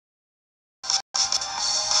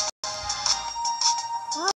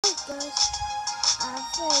Hi guys, I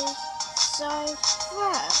feel so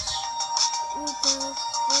fresh because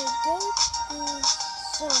the day is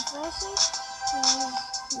so fresh and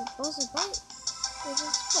the boss about it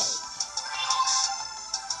is fake.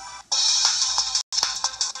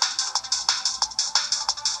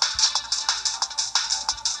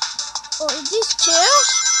 Oh, is this chairs?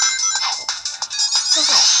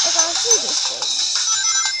 Okay, I gotta see this thing.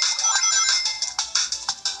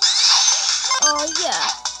 Oh yeah,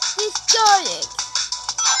 this garlic.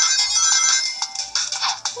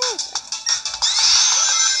 What is it?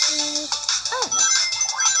 I don't know.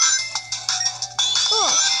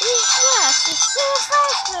 Oh, this flash is so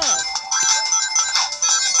fast.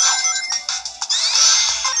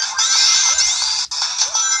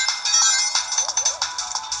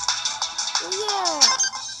 Yeah,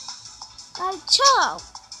 I chop.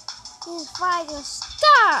 This fight will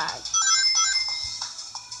start.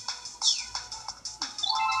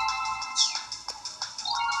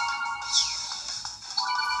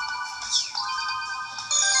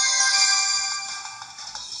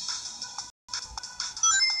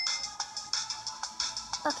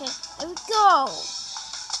 Okay, here we go.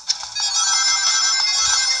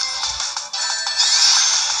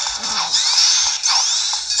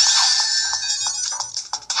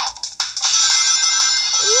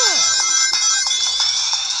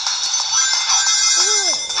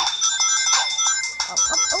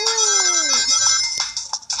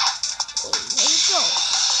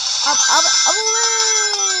 Up, away!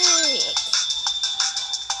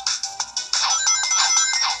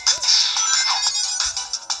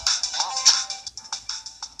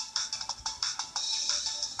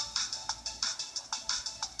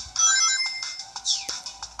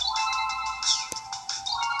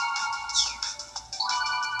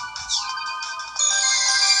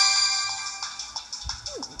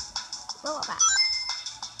 Roll back.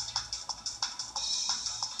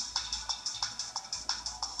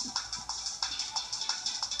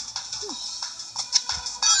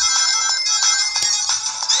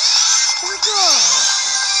 Here we go.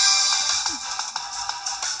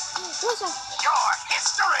 What's that? Your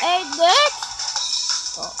history! Hey, Nick?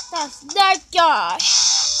 Oh, that's that guy.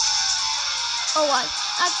 Oh, I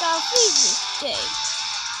gotta freeze this thing.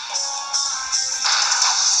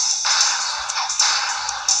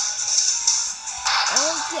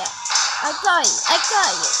 Oh, yeah. I got you.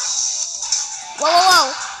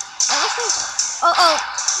 Whoa.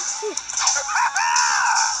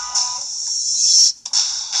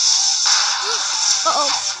 Oh.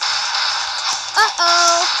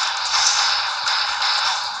 Uh-oh.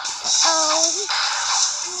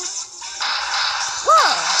 Whoa.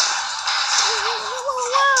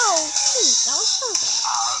 That was perfect.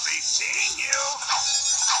 I'll be seeing you.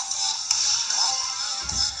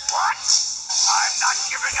 What? I'm not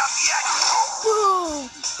giving up yet. Boom.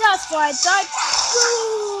 That's why I died.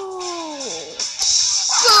 Boom.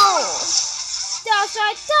 That's why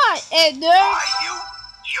I died. And there. Why,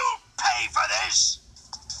 you pay for this?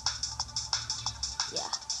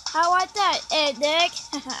 Yeah. How I died, and Nick.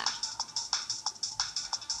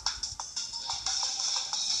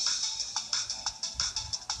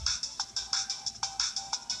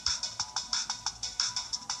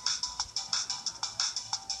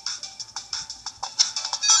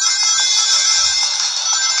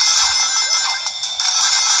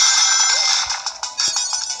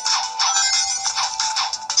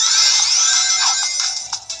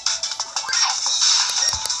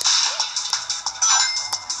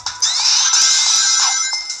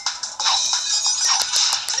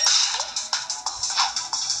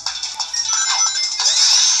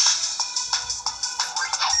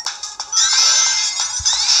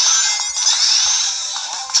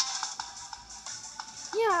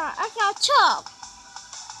 Yeah, I got chop.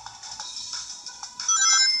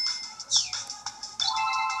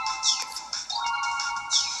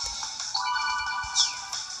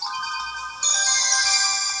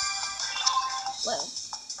 Well,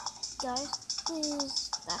 guys,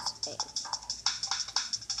 that's it.